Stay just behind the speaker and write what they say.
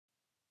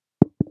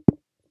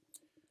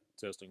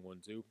Testing 1,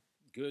 2.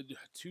 Good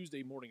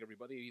Tuesday morning,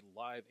 everybody.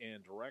 Live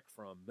and direct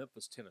from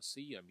Memphis,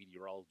 Tennessee. I'm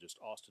meteorologist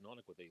Austen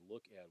Onek with a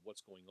look at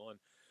what's going on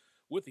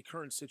with the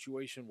current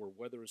situation where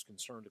weather is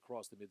concerned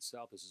across the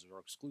Mid-South. This is our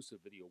exclusive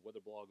video weather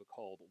blog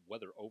called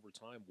Weather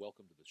Overtime.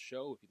 Welcome to the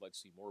show. If you'd like to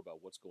see more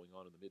about what's going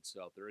on in the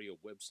Mid-South area,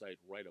 website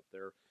right up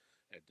there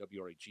at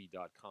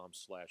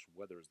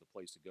WREG.com/weather is the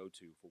place to go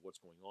to for what's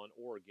going on,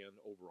 or again,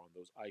 over on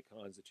those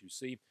icons that you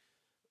see,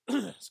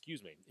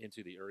 excuse me,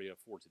 into the area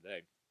for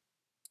today.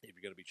 If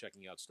you're going to be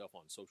checking out stuff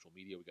on social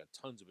media, we got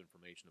tons of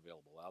information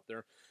available out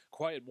there.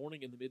 Quiet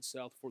morning in the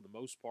Mid-South for the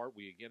most part.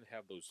 We again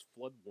have those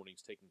flood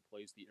warnings taking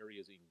place. The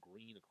areas in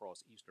green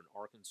across eastern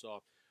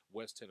Arkansas,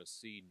 West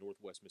Tennessee,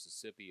 northwest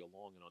Mississippi,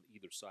 along and on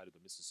either side of the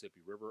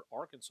Mississippi River.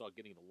 Arkansas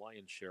getting the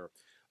lion's share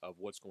of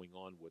what's going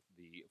on with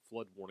the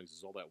flood warnings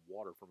as all that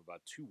water from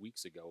about 2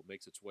 weeks ago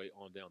makes its way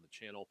on down the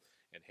channel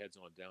and heads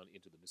on down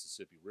into the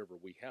Mississippi River.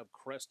 We have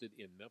crested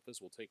in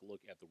Memphis. We'll take a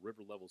look at the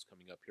river levels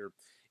coming up here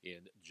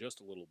in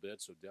just a little bit,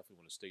 so definitely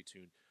want to stay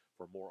tuned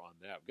for more on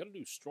that. We've got a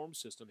new storm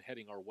system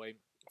heading our way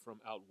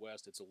from out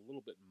west. It's a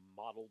little bit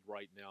mottled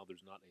right now.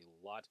 There's not a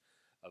lot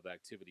of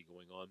activity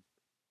going on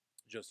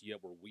just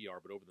yet where we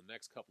are, but over the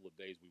next couple of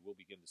days, we will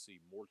begin to see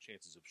more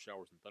chances of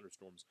showers and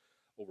thunderstorms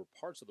over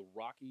parts of the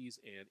Rockies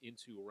and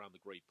into around the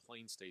Great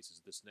Plains states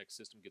as this next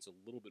system gets a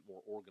little bit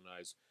more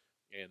organized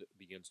and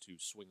begins to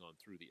swing on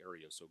through the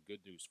area. So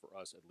good news for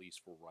us, at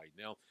least for right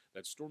now.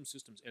 That storm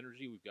system's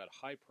energy, we've got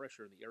high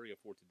pressure in the area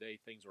for today.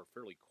 Things are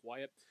fairly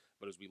quiet,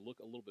 but as we look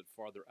a little bit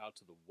farther out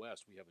to the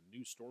west, we have a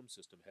new storm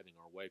system heading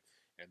our way,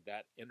 and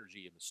that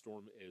energy in the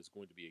storm is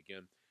going to be,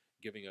 again,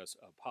 giving us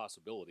a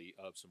possibility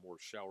of some more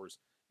showers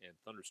and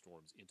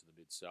thunderstorms into the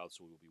Mid-South,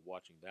 so we will be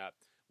watching that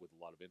with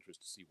a lot of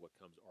interest to see what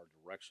comes our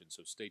direction.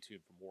 So stay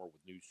tuned for more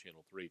with News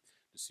Channel 3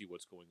 to see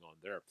what's going on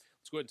there.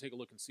 Let's go ahead and take a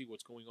look and see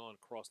what's going on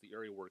across the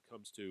area where it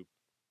comes to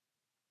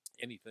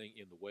anything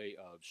in the way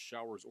of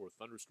showers or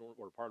thunderstorm,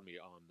 or pardon me,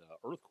 on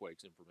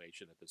earthquakes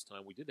information at this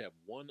time. We did have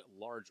one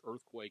large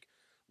earthquake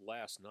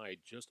last night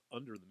just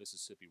under the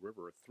Mississippi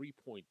River, a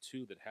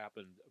 3.2 that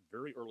happened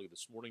very early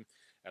this morning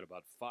at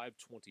about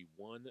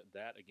 5:21.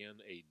 That,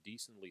 again, a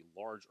decently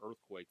large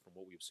earthquake from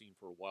what we've seen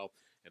for a while,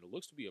 and it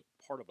looks to be a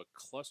part of a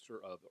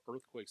cluster of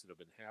earthquakes that have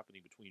been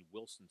happening between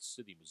Wilson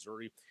City,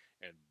 Missouri,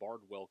 and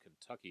Bardwell,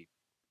 Kentucky.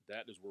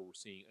 That is where we're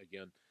seeing,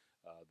 again,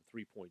 the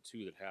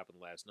 3.2 that happened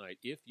last night.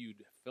 If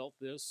you'd felt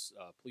this,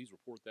 please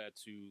report that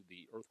to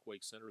the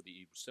Earthquake Center,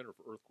 the Center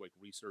for Earthquake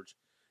Research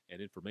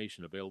and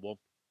Information,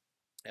 available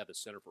at the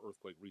Center for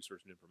Earthquake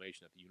Research and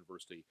Information at the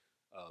University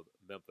of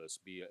Memphis.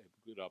 Be a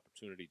good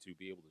opportunity to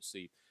be able to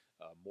see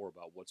more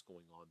about what's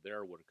going on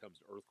there when it comes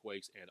to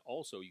earthquakes. And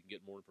also, you can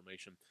get more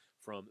information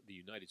from the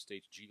United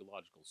States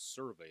Geological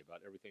Survey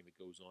about everything that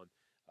goes on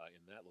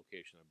in that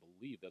location. I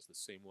believe that's the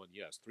same one.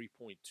 Yes,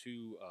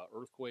 3.2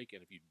 earthquake.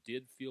 And if you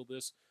did feel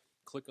this,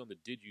 click on the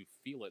Did You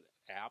Feel It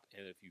app,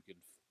 and if you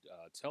can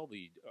tell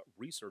the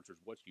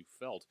researchers what you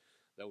felt,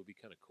 that would be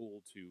kind of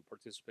cool to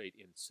participate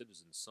in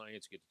citizen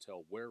science. You get to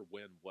tell where,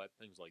 when, what,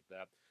 things like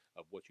that,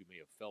 of what you may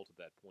have felt at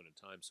that point in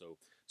time. So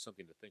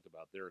something to think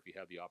about there if you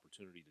have the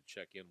opportunity to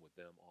check in with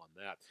them on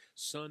that.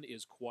 Sun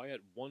is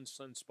quiet, one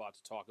sunspot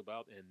to talk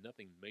about, and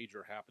nothing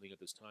major happening at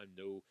this time.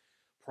 No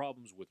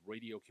problems with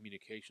radio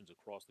communications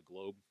across the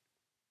globe,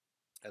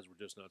 as we're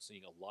just not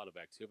seeing a lot of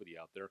activity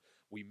out there.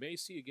 We may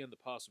see, again, the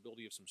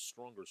possibility of some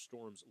stronger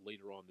storms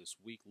later on this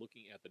week.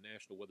 Looking at the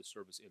National Weather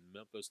Service in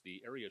Memphis,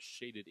 the area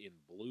shaded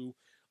in blue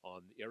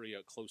on the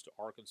area close to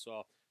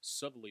Arkansas.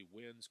 Southerly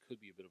winds could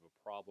be a bit of a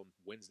problem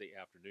Wednesday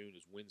afternoon,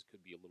 as winds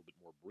could be a little bit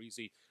more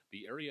breezy.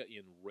 The area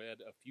in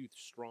red, a few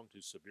strong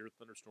to severe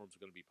thunderstorms are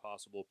going to be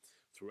possible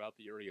throughout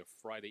the area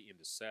Friday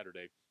into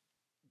Saturday.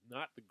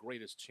 Not the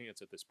greatest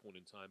chance at this point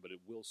in time, but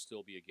it will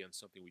still be, again,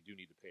 something we do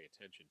need to pay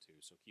attention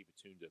to. So keep it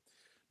tuned to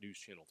News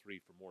Channel 3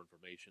 for more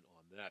information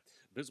on that.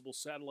 Visible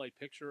satellite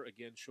picture,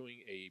 again,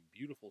 showing a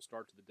beautiful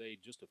start to the day.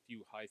 Just a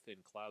few high,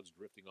 thin clouds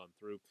drifting on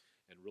through,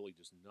 and really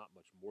just not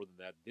much more than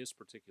that. This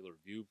particular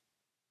view,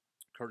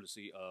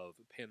 courtesy of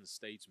Penn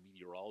State's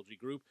Meteorology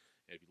Group.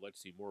 And if you'd like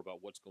to see more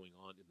about what's going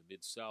on in the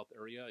Mid-South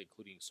area,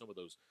 including some of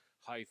those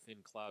high,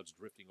 thin clouds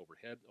drifting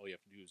overhead, all you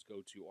have to do is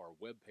go to our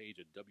webpage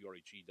at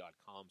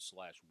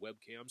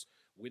WREG.com/webcams.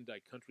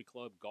 Windike Country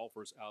Club,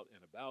 golfers out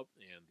and about,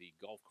 and the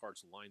golf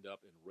carts lined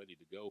up and ready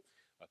to go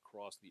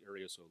across the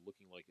area. So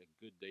looking like a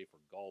good day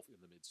for golf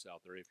in the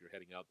Mid-South area if you're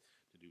heading out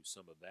to do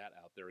some of that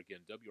out there.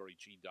 Again,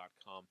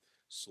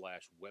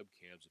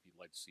 WREG.com/webcams if you'd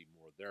like to see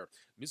more there.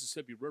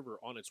 Mississippi River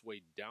on its way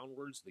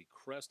downwards. The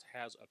crest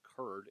has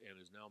occurred and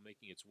is now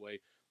making its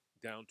way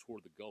down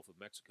toward the Gulf of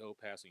Mexico,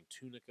 passing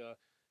Tunica,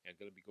 and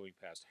going to be going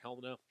past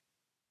Helena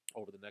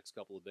over the next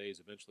couple of days,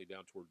 eventually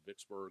down toward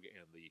Vicksburg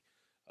and the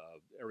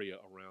area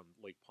around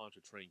Lake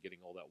Pontchartrain,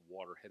 getting all that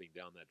water heading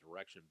down that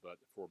direction. But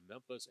for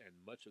Memphis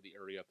and much of the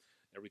area,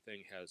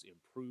 everything has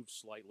improved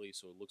slightly,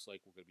 so it looks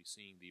like we're going to be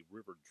seeing the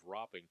river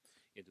dropping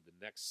into the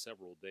next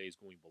several days,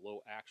 going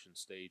below action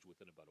stage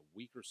within about a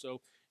week or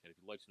so. And if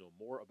you'd like to know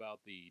more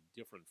about the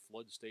different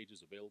flood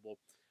stages available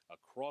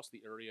across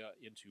the area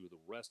into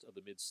the rest of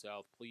the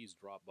Mid-South, please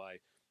drop by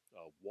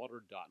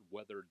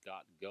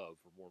water.weather.gov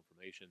for more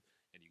information.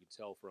 And you can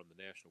tell from the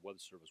National Weather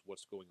Service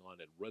what's going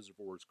on at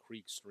reservoirs,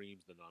 creeks,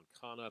 streams, the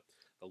Nankana,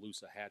 the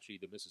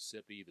Loosahatchee, the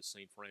Mississippi, the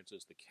St.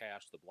 Francis, the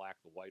Cache, the Black,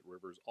 the White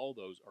Rivers. All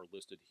those are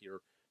listed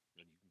here,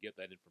 and you can get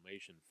that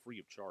information free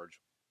of charge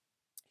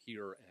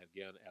here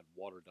again at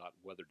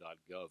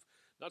water.weather.gov.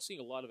 Not seeing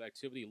a lot of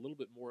activity, a little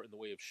bit more in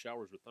the way of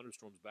showers or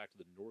thunderstorms back to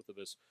the north of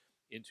us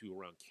into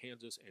around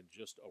Kansas and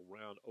just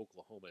around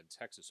Oklahoma and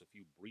Texas. A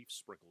few brief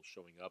sprinkles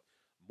showing up.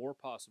 More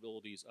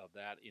possibilities of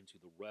that into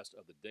the rest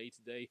of the day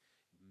today,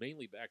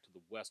 mainly back to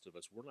the west of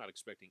us. We're not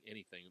expecting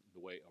anything in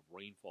the way of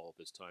rainfall at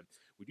this time.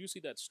 We do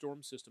see that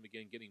storm system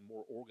again getting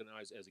more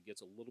organized as it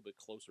gets a little bit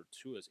closer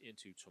to us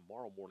into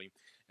tomorrow morning,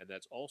 and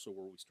that's also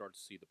where we start to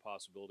see the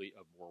possibility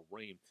of more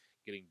rain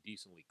getting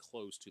decently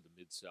close to the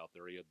Mid-South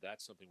area.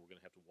 That's something we're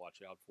going to have to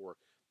watch out for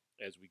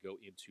as we go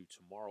into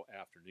tomorrow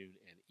afternoon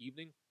and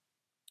evening.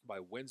 By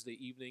Wednesday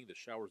evening, the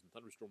showers and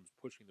thunderstorms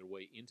pushing their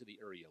way into the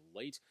area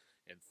late,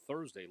 and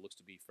Thursday looks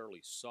to be fairly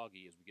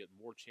soggy as we get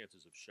more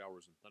chances of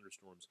showers and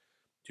thunderstorms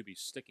to be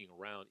sticking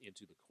around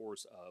into the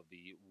course of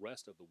the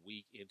rest of the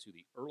week, into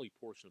the early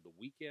portion of the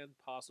weekend,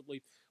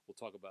 possibly. We'll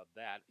talk about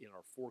that in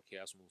our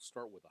forecast, and we'll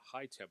start with the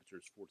high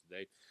temperatures for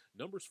today.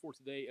 Numbers for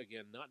today,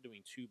 again, not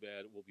doing too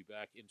bad. We'll be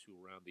back into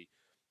around the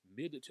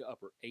mid to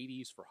upper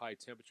 80s for high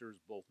temperatures,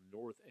 both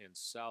north and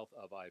south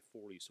of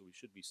I-40, so we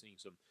should be seeing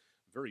some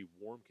very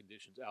warm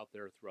conditions out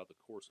there throughout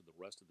the course of the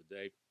rest of the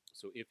day.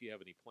 So if you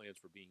have any plans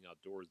for being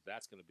outdoors,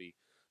 that's going to be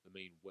the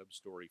main weather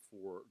story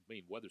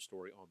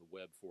on the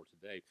web for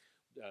today.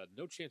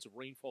 No chance of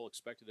rainfall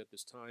expected at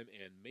this time,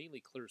 and mainly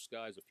clear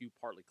skies, a few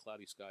partly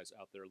cloudy skies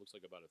out there. It looks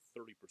like about a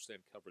 30%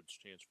 coverage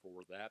chance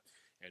for that,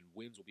 and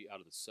winds will be out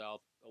of the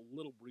south, a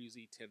little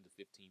breezy, 10 to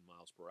 15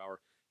 miles per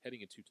hour.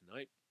 Heading into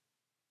tonight,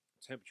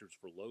 temperatures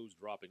for lows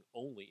dropping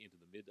only into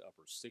the mid to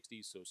upper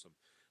 60s, so some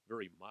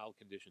very mild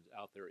conditions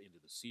out there into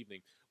this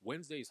evening.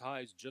 Wednesday's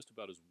highs just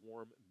about as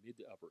warm, mid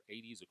to upper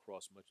 80s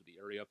across much of the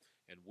area,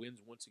 and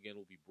winds once again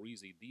will be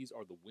breezy. These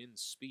are the wind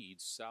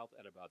speeds, south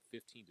at about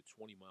 15 to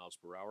 20 miles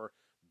per hour.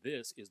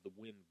 This is the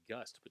wind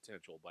gust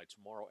potential by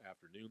tomorrow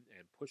afternoon,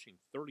 and pushing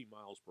 30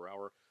 miles per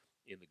hour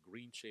in the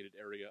green shaded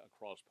area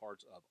across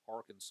parts of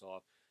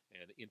Arkansas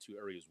and into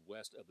areas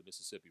west of the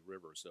Mississippi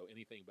River. So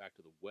anything back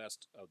to the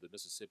west of the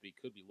Mississippi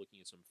could be looking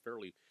at some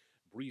fairly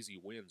breezy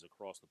winds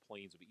across the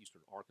plains of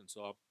eastern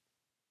Arkansas,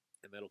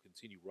 and that'll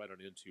continue right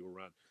on into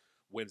around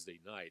Wednesday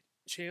night.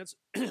 Chance,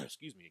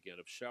 excuse me again,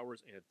 of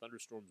showers and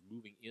thunderstorms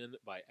moving in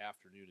by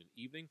afternoon and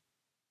evening.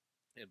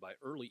 And by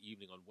early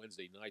evening on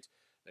Wednesday night,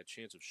 that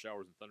chance of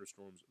showers and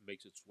thunderstorms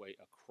makes its way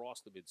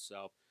across the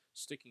Mid-South,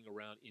 sticking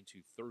around into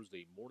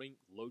Thursday morning.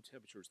 Low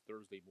temperatures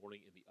Thursday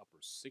morning in the upper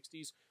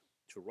 60s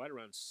to right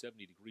around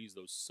 70 degrees.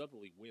 Those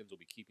southerly winds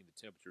will be keeping the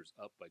temperatures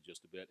up by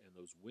just a bit, and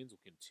those winds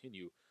will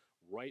continue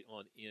right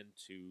on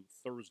into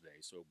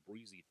Thursday. So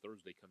breezy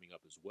Thursday coming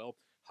up as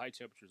well. High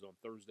temperatures on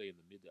Thursday in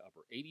the mid to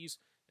upper 80s,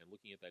 and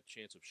looking at that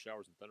chance of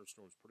showers and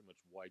thunderstorms pretty much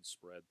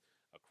widespread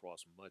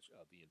across much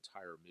of the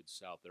entire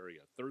Mid-South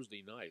area. Thursday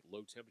night,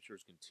 low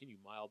temperatures continue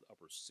mild,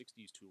 upper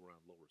 60s to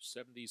around lower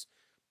 70s.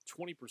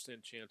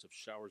 20% chance of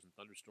showers and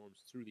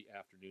thunderstorms through the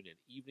afternoon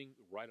and evening,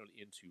 right on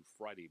into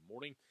Friday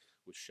morning,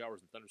 with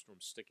showers and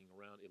thunderstorms sticking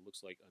around, it looks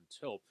like,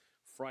 until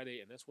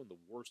Friday, and that's when the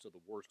worst of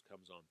the worst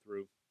comes on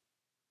through,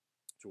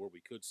 to where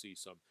we could see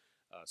some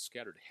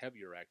scattered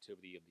heavier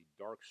activity in the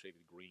dark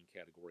shaded green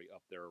category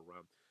up there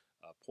around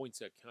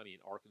Poinsett County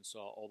in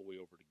Arkansas, all the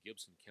way over to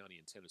Gibson County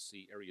in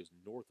Tennessee. Areas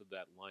north of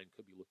that line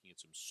could be looking at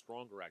some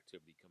stronger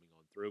activity coming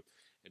on through.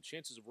 And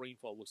chances of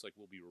rainfall looks like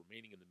will be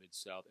remaining in the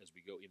Mid-South as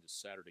we go into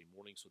Saturday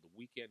morning. So the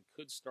weekend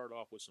could start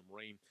off with some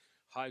rain.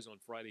 Highs on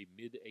Friday,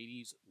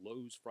 mid-80s.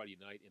 Lows Friday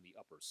night in the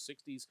upper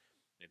 60s.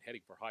 And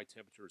heading for high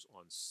temperatures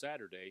on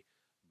Saturday,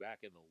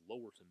 back in the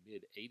lower to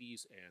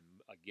mid-80s.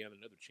 And again,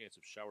 another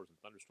chance of showers and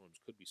thunderstorms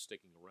could be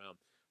sticking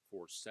around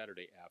for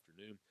Saturday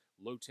afternoon.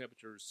 Low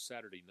temperatures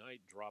Saturday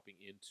night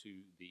dropping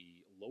into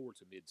the lower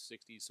to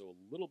mid-60s, so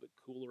a little bit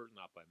cooler,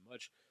 not by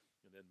much,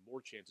 and then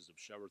more chances of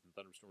showers and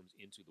thunderstorms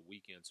into the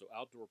weekend. So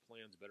outdoor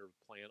plans, better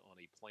plan on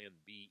a plan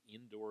B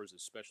indoors,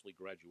 especially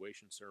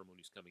graduation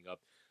ceremonies coming up.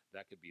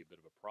 That could be a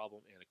bit of a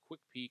problem. And a quick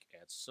peek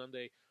at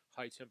Sunday,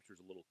 high temperatures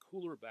a little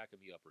cooler, back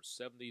in the upper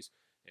 70s,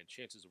 and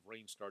chances of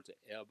rain start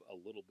to ebb a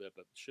little bit,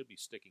 but should be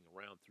sticking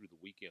around through the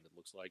weekend, it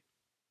looks like,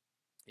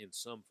 in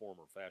some form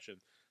or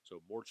fashion.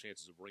 So more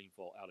chances of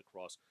rainfall out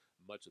across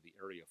much of the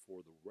area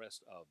for the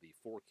rest of the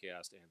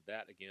forecast, and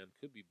that again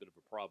could be a bit of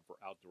a problem for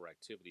outdoor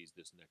activities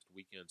this next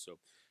weekend, so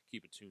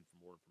keep it tuned for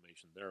more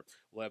information there.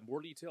 We'll have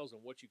more details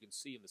on what you can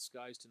see in the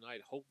skies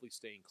tonight, hopefully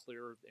staying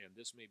clear, and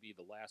this may be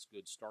the last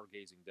good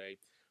stargazing day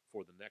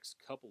for the next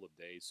couple of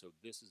days. So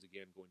this is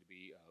again going to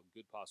be a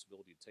good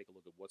possibility to take a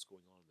look at what's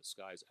going on in the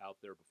skies out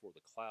there before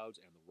the clouds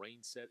and the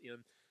rain set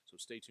in. So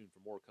stay tuned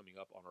for more coming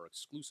up on our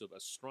exclusive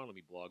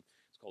astronomy blog.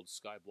 It's called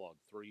Skyblog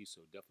 3,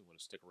 so definitely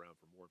want to stick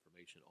around for more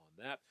information on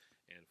that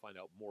and find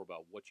out more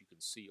about what you can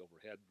see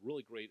overhead.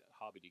 Really great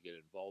hobby to get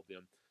involved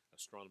in.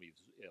 astronomy is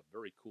a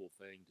very cool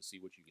thing to see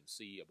what you can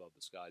see above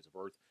the skies of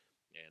Earth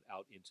and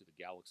out into the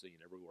galaxy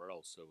and everywhere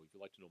else. So if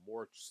you'd like to know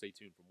more, stay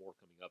tuned for more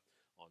coming up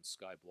on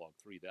Skyblog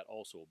 3. That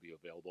also will be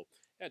available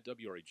at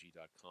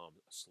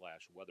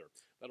WREG.com/weather.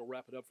 That'll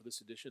wrap it up for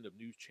this edition of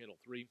News Channel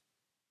 3.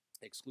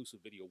 Exclusive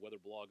video weather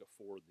blog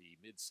for the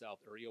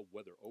Mid-South area,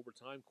 Weather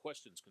Overtime.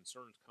 Questions,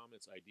 concerns,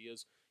 comments,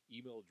 ideas,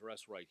 email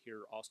address right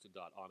here,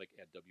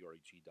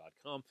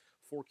 austin.onek@WREG.com.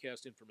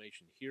 Forecast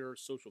information here,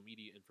 social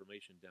media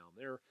information down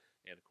there.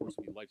 And, of course,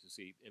 if you'd like to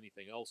see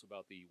anything else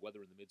about the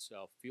weather in the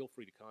Mid-South, feel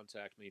free to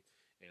contact me,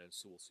 and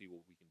so we'll see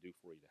what we can do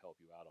for you to help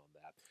you out on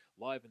that.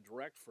 Live and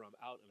direct from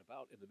out and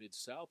about in the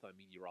Mid-South, I'm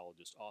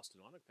meteorologist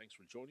Austen Onek. Thanks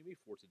for joining me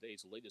for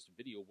today's latest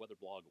video weather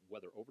blog,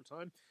 Weather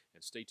Overtime.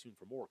 And stay tuned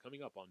for more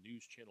coming up on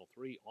News Channel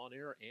 3 on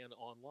air and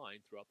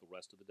online throughout the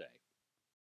rest of the day.